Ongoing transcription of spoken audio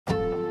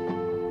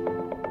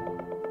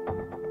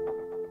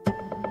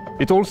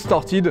It all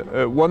started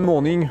one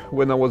morning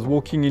when I was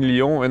walking in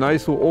Lyon and I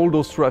saw all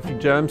those traffic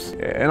jams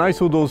and I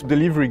saw those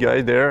delivery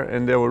guys there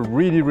and they were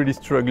really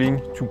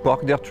struggling to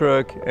park their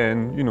truck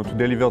and to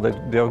deliver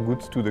their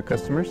goods to the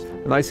customers.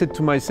 And I said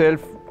to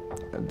myself,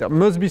 there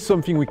must be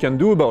something we can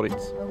do about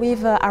it.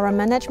 With our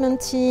management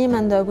team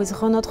and with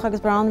Renault Trucks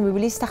brand, we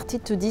really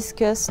started to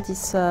discuss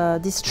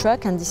this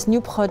truck and this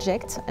new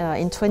project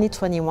in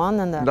 2021.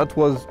 And that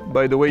was,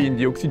 by the way, in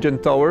the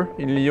Oxygen Tower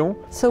in Lyon.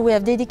 So we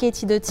have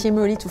dedicated a team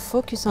really to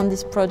focus on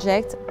this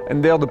project.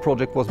 And there the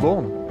project was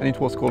born, and it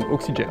was called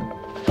Oxygen.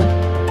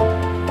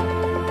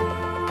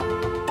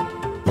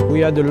 We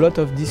had a lot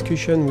of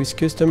discussion with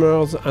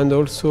customers and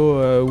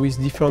also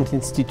with different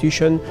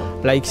institutions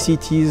like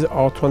cities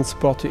or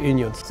transport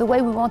unions. The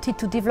way we wanted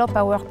to develop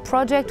our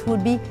project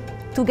would be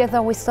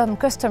together with some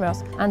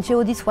customers, and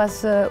GEODIS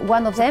was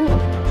one of them.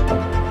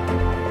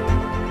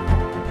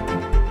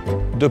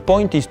 The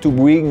point is to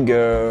bring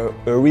a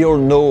real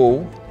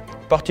know-how,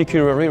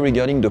 particularly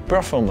regarding the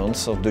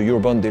performance of the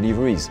urban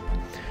deliveries,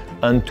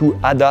 and to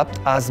adapt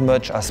as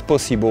much as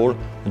possible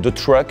the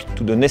truck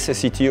to the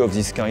necessity of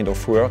this kind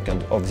of work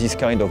and of this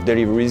kind of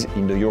deliveries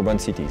in the urban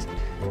cities.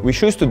 We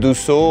choose to do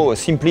so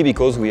simply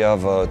because we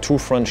have a true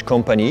French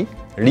company,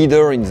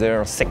 leader in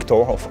their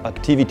sector of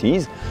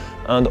activities,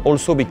 and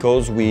also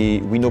because we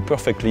know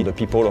perfectly the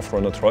people of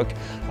Renault Truck,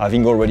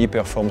 having already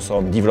performed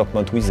some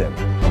development with them.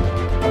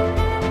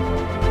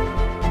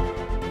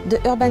 The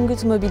urban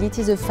goods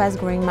mobility is a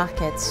fast-growing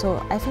market,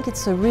 so I think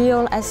it's a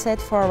real asset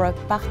for our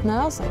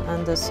partners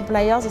and the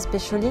suppliers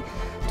especially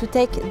to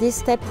take this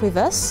step with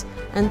us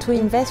and to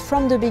invest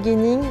from the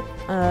beginning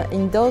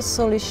in those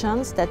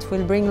solutions that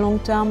will bring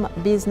long-term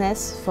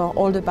business for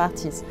all the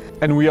parties.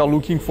 And we are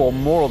looking for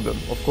more of them,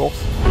 of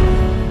course.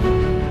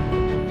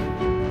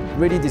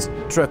 Really, this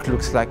truck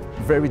looks like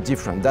very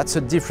different. That's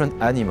a different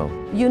animal.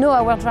 You know,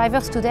 our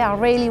drivers today are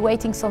really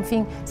waiting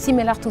something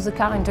similar to the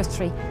car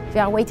industry. They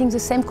are waiting the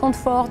same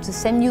comfort, the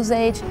same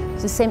usage,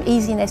 the same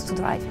easiness to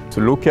drive. It's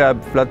a low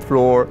cab, flat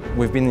floor.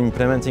 We've been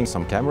implementing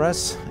some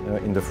cameras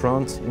in the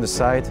front, in the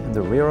side, in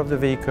the rear of the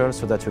vehicle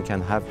so that you can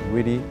have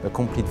really a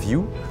complete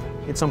view.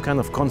 It's some kind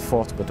of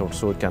comfort, but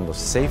also a kind of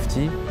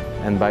safety,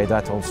 and by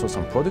that also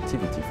some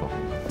productivity for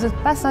them. The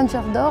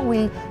passenger door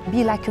will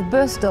be like a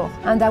bus door,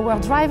 and our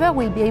driver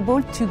will be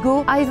able to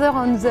go either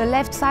on the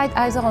left side,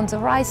 either on the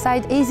right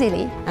side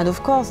easily. And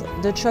of course,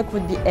 the truck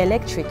would be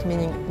electric,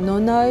 meaning no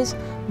noise,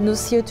 no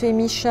CO2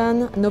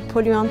 emission, no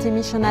polluant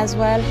emission as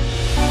well.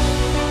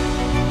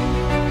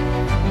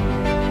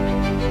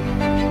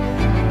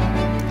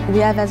 We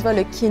have as well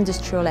a key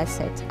industrial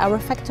asset. Our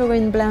factory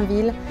in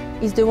Blainville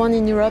is the one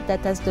in Europe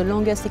that has the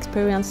longest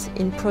experience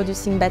in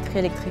producing battery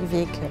electric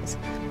vehicles.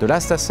 The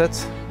last asset,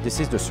 this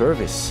is the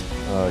service.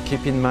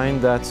 Keep in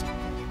mind that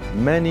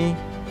many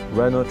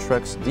Renault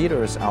Trucks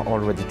dealers are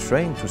already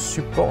trained to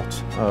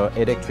support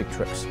electric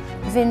trucks.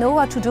 They know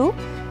what to do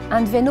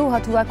and they know how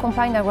to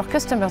accompany our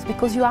customers,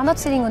 because you are not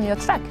selling only a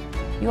truck,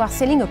 you are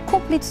selling a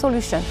complete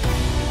solution.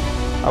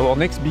 Our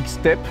next big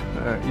step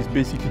is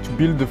basically to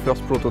build the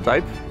first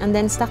prototype. And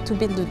then start to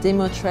build the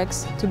demo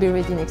trucks to be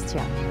ready next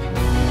year.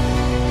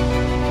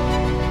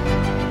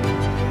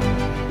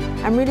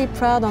 I'm really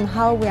proud on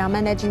how we are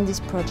managing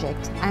this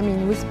project. I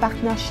mean, with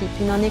partnership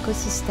in an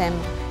ecosystem,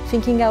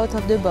 thinking out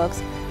of the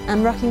box,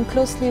 and working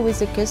closely with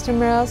the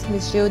customers,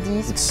 with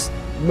GEODIS. It's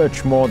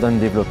much more than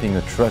developing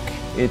a truck.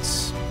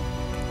 It's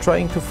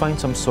trying to find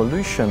some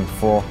solution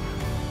for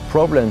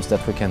problems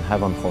that we can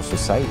have on our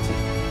society.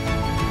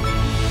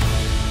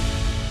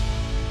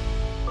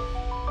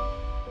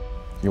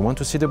 You want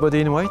to see the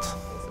body in white?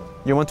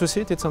 You want to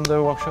see it? It's on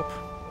the workshop.